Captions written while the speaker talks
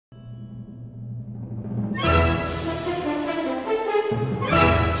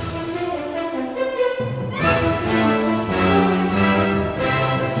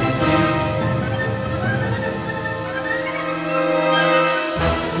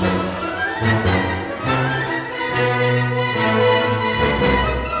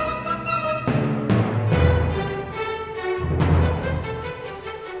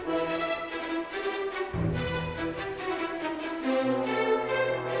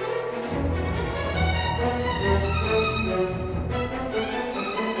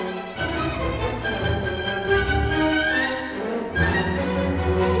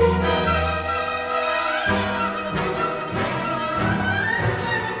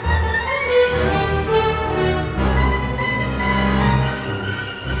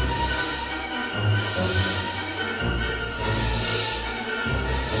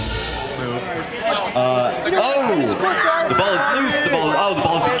The ball is loose. The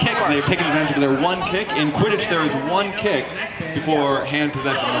ball has been kicked. They've taken advantage of their one kick. In Quidditch, there is one kick before hand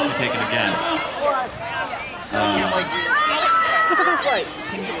possession must be taken again.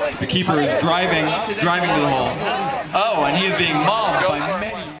 The keeper is driving to the hole. Oh, and he is being mobbed by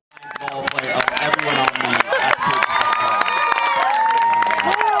many ball players of everyone on the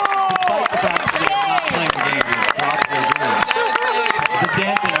despite the fact that they are not playing the game, they dropped their brooms. The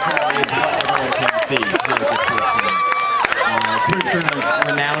dancing apparently is what everyone can see here at this Quidditch. Quidditch tournaments are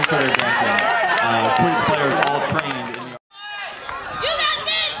renowned for their dancing. Quidditch players all trained in the... You got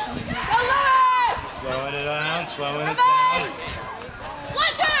this! Go left! Slowing it down, slowing it down.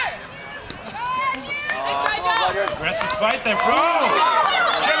 Aggressive fight there, bro!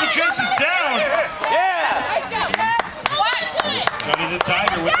 Cheviot is down! Yeah! Tony the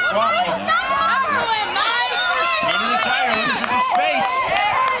Tiger with the waffle. Tony the Tiger looking for some space.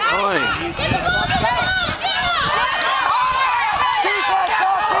 He's in.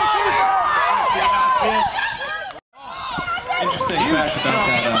 Interesting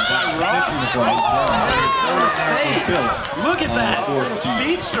fact about that Look at that!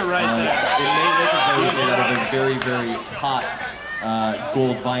 Speedster right there. It may look as though it's made out of a very, very hot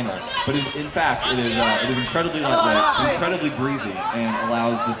gold vinyl, but in fact it is incredibly lightweight, incredibly breezy, and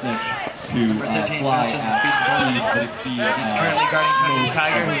allows this niche to fly at speeds that exceed. He's currently guarding Tony the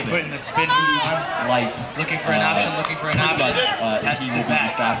Tiger, who's putting the spin boots on. Light. Looking for an option, looking for an option. Passes it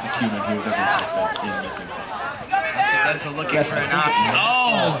back. The fastest human who has ever existed in this universe. Accidental looking for an option.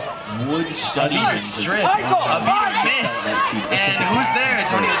 Oh! Wood study. A beater strip. A beater miss. And who's there?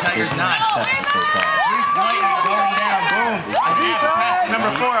 Tony the Tiger's not. Reese Lightning going down. Boom. A half pass to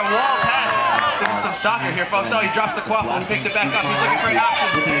number 4. A wall pass. This is some soccer here, folks. Oh, he drops the quaffle and picks it back up. He's looking for an option.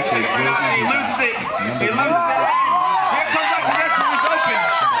 He's looking for an option. He loses it. He loses it. Here comes Occidental. He's open.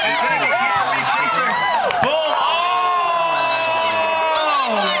 And then a keeper chaser. Boom.